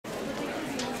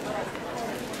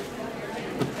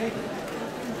Are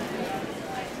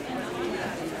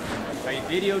you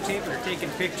videotaping or taking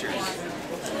pictures?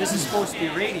 This is supposed to be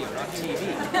radio, not TV.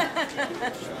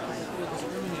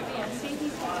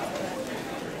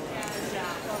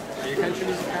 Are you a country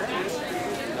music fan?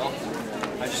 No.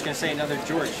 I was just going to say another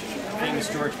George. Famous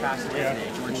George passed away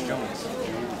today, George Jones.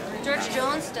 George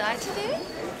Jones died today?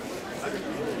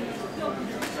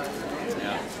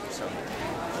 Yeah, so.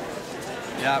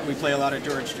 Yeah, we play a lot of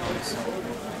George Jones. So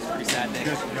it's a pretty sad day.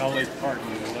 Just Dolly Parton,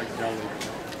 I like Dolly.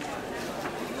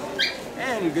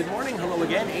 And good morning, hello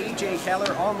again. AJ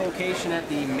Keller on location at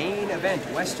the main event,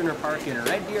 Westerner Park in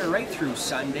Red Deer, right through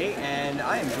Sunday. And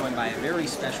I am joined by a very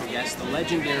special guest, the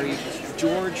legendary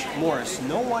George Morris.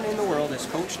 No one in the world has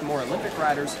coached more Olympic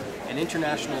riders and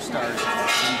international stars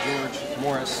than George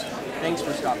Morris. Thanks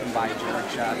for stopping by,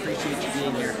 George. Appreciate you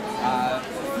being here. How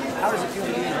does it feel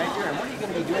to be in Red Deer, and what are you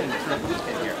going to be doing throughout the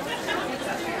weekend here?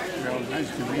 Well, nice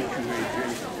to meet you,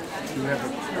 AJ. You have a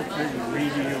perfect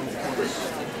radio voice.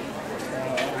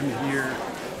 I'm here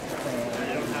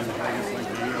in Vegas like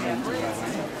real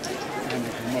and I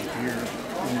come up here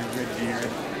in the Red Deer,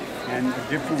 and a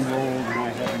different role than I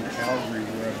have in Calgary,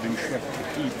 where I've been chef to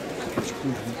keep as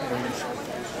food and pose.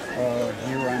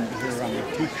 Here I'm a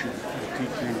teacher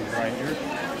and a writer,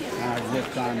 and I've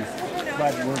worked on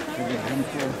flat work for the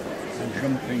jumper and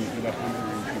jumping for the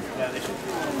 100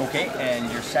 jumper. Okay, and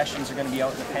your sessions are going to be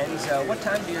out in the pens. What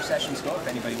time do your sessions go if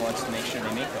anybody wants to make sure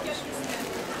they make those?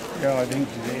 Yeah, I think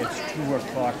today it's 2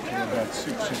 o'clock to about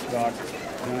 6 o'clock,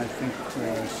 and I think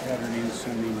Saturday and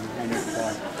Sunday 9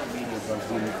 o'clock to about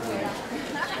 1 o'clock.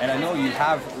 And I know you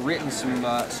have written some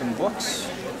books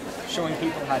showing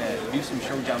people how to do some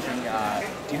show jumping.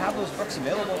 Do you have those books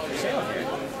available for sale here?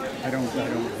 I don't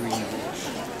read books.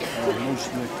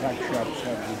 Most of the tack shops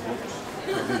have the books.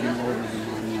 They can order them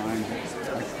online.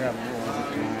 I travel all the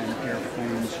time,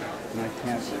 airplanes, and I'm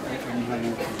not in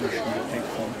a position to take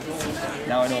photos.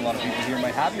 Now I know a lot of people here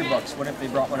might have your books. What if they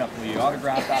brought one up? Will you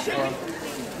autograph that for them?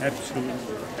 Absolutely,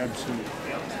 absolutely.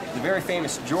 The very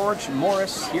famous George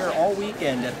Morris here all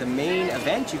weekend at the main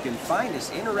event. You can find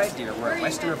us in Red Deer. We're at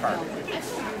Westerner Park.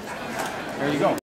 There you go.